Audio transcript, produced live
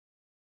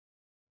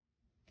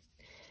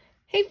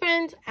Hey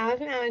friends, Allie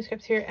from Allie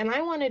Scripts here, and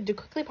I wanted to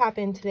quickly pop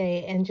in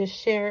today and just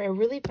share a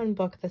really fun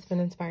book that's been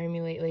inspiring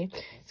me lately.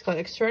 It's called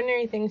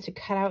Extraordinary Things to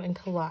Cut Out in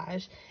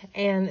Collage,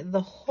 and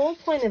the whole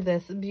point of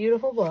this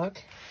beautiful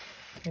book,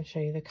 I'm going to show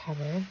you the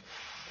cover.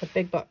 It's a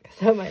big book,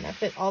 so it might not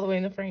fit all the way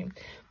in the frame,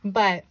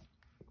 but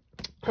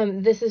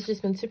this has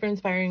just been super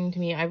inspiring to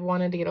me. I've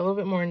wanted to get a little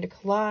bit more into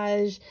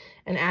collage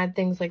and add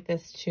things like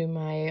this to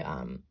my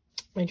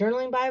my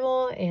journaling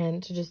Bible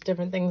and to just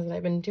different things that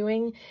I've been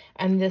doing,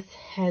 and this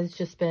has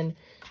just been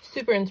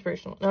super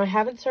inspirational. Now I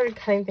haven't started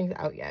cutting things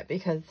out yet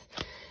because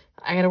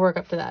I got to work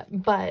up to that,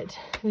 but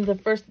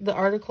the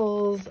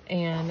articles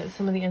and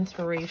some of the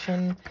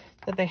inspiration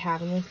that they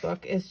have in this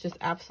book is just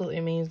absolutely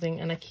amazing,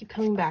 and I keep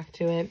coming back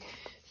to it.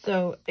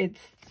 So it's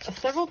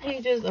several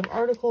pages of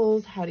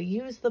articles, how to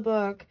use the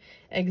book,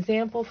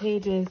 example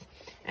pages,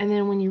 and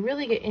then when you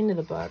really get into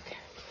the book,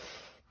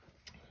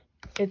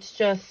 it's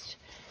just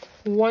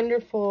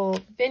wonderful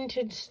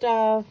vintage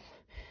stuff.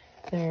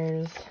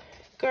 There's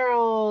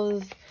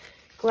girls,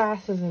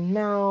 glasses and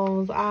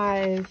mouths,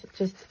 eyes,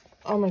 just,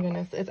 oh my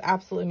goodness, it's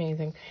absolutely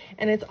amazing.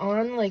 And it's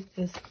on like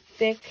this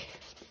thick,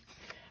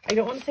 I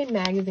don't want to say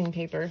magazine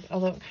paper,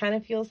 although it kind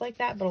of feels like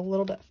that, but a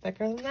little bit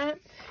thicker than that.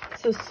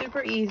 So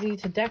super easy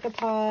to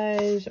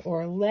decoupage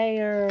or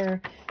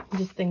layer,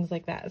 just things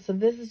like that. So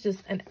this is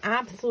just an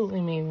absolutely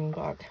amazing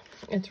book.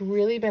 It's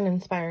really been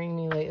inspiring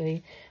me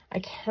lately. I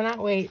cannot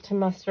wait to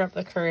muster up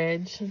the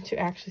courage to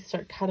actually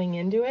start cutting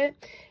into it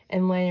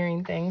and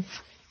layering things.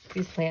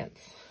 These plants,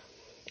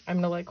 I'm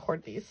gonna like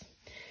hoard these.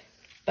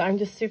 But I'm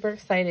just super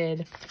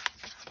excited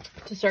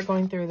to start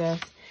going through this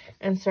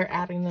and start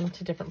adding them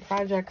to different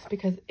projects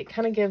because it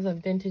kind of gives a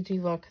vintagey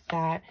look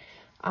that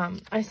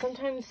I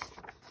sometimes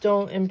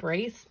don't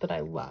embrace, but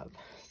I love.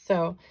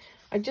 So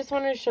I just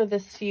wanted to show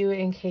this to you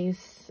in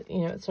case,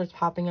 you know, it starts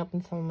popping up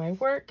in some of my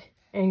work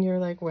and you're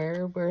like,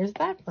 where is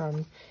that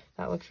from?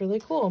 That looks really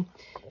cool.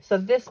 So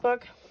this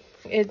book,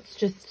 it's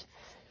just,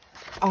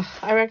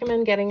 I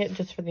recommend getting it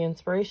just for the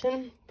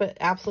inspiration, but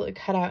absolutely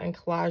cut out and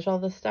collage all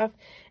this stuff.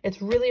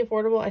 It's really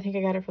affordable. I think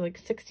I got it for like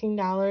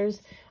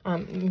 $16.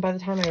 By the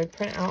time I would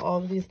print out all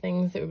of these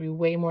things, it would be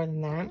way more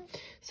than that.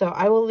 So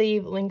I will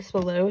leave links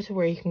below to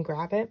where you can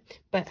grab it,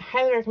 but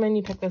highly recommend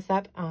you pick this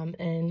up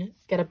and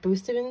get a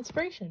boost of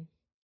inspiration.